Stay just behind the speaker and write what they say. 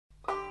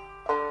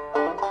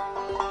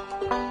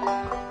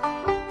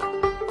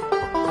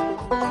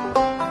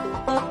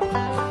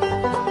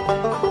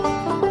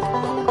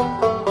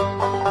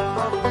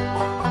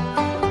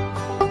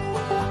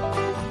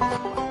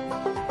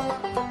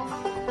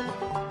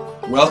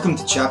Welcome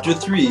to Chapter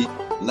 3,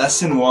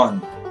 Lesson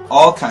 1,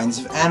 All Kinds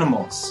of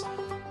Animals.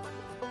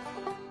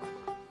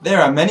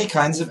 There are many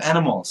kinds of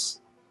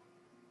animals.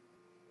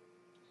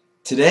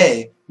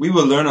 Today, we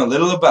will learn a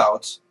little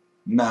about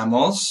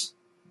mammals,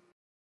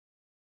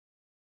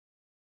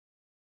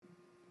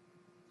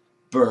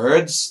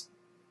 birds,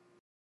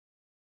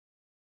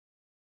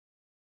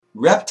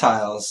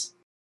 reptiles,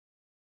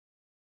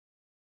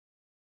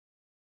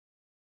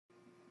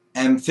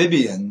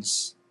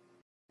 amphibians,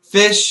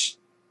 fish,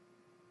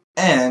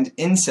 and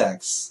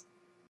insects.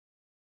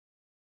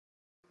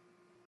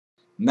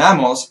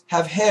 Mammals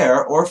have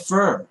hair or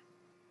fur.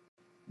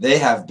 They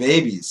have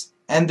babies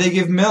and they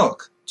give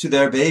milk to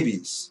their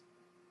babies.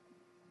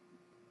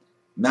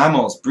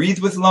 Mammals breathe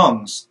with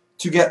lungs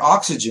to get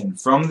oxygen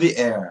from the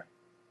air.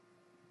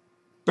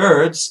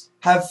 Birds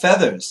have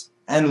feathers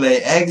and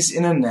lay eggs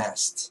in a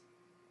nest.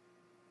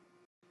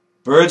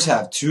 Birds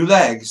have 2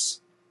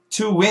 legs,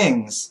 2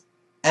 wings,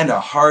 and a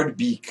hard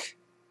beak.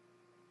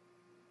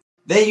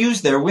 They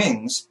use their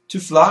wings to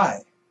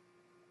fly.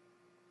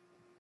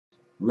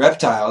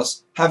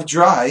 Reptiles have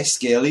dry,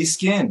 scaly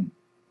skin.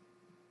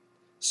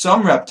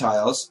 Some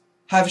reptiles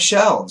have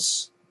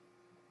shells.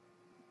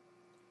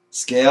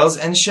 Scales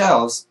and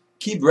shells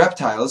keep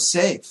reptiles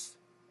safe.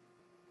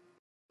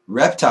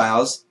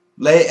 Reptiles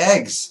lay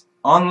eggs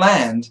on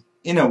land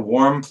in a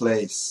warm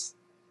place.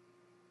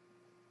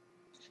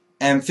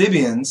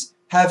 Amphibians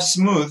have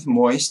smooth,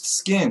 moist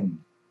skin.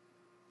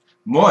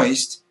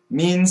 Moist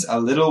means a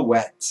little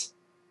wet.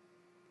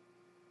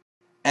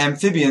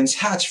 Amphibians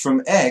hatch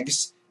from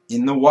eggs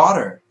in the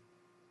water.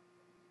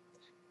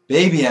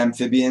 Baby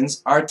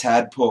amphibians are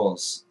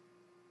tadpoles.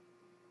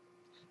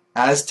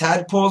 As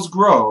tadpoles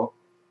grow,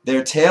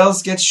 their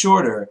tails get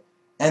shorter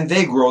and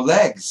they grow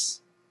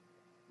legs.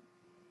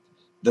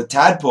 The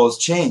tadpoles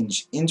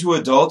change into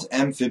adult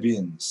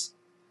amphibians,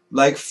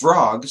 like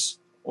frogs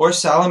or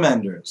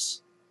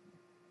salamanders.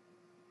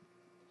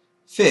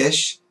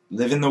 Fish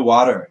live in the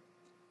water.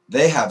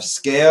 They have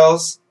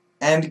scales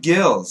and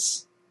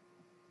gills.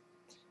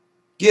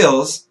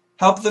 Gills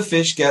help the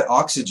fish get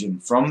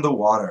oxygen from the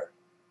water.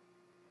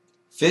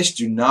 Fish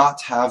do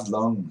not have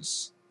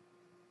lungs.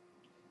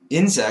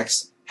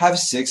 Insects have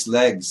 6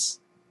 legs.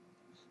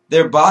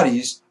 Their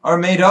bodies are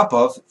made up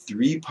of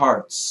 3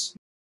 parts.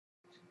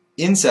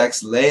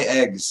 Insects lay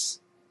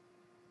eggs.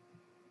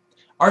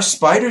 Are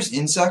spiders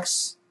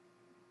insects?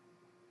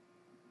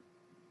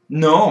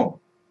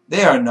 No,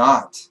 they are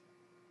not.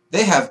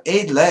 They have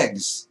 8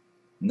 legs,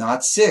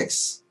 not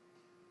 6.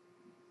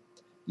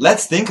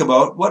 Let's think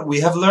about what we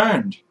have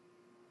learned.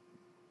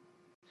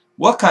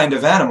 What kind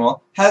of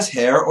animal has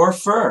hair or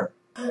fur?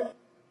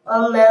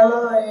 A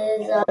mammal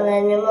is an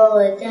animal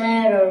with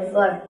hair or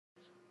fur.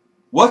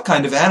 What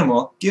kind of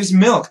animal gives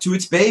milk to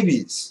its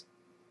babies?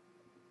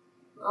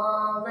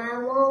 A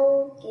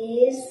mammal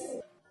gives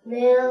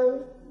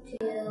milk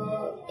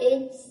to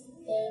its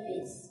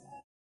babies.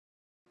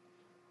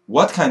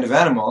 What kind of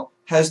animal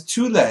has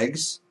 2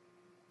 legs,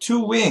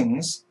 2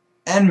 wings,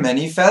 and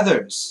many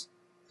feathers?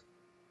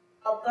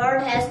 A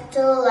bird has 2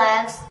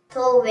 legs,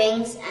 2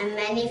 wings, and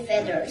many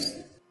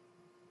feathers.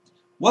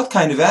 What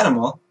kind of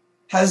animal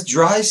has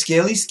dry,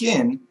 scaly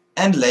skin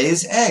and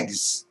lays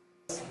eggs?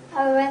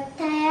 A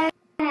reptile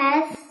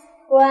has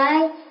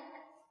dry,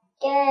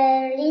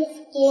 scaly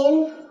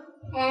skin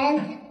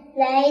and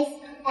lays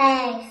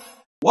eggs.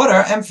 What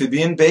are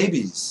amphibian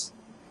babies?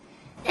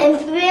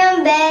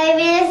 Amphibian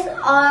babies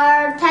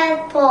are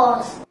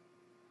tadpoles.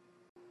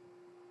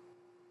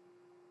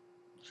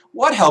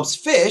 What helps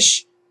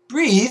fish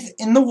breathe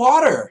in the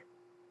water?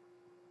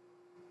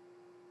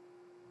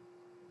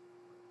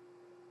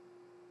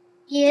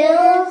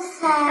 Gills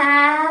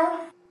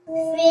have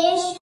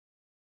fish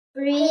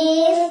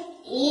breathe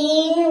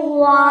in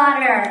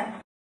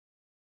water.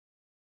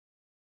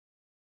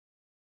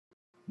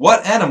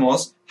 What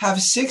animals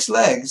have 6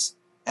 legs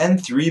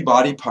and 3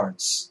 body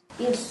parts?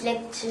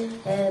 Insects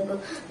have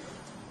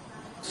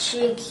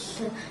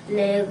 6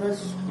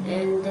 legs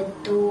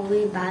and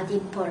 2 body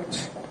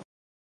parts.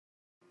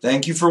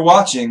 Thank you for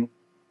watching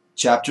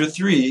Chapter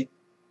 3,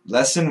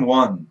 Lesson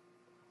 1,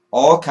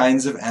 All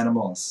Kinds of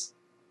Animals.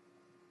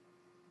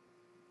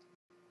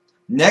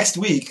 Next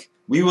week,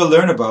 we will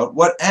learn about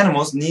what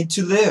animals need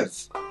to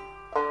live.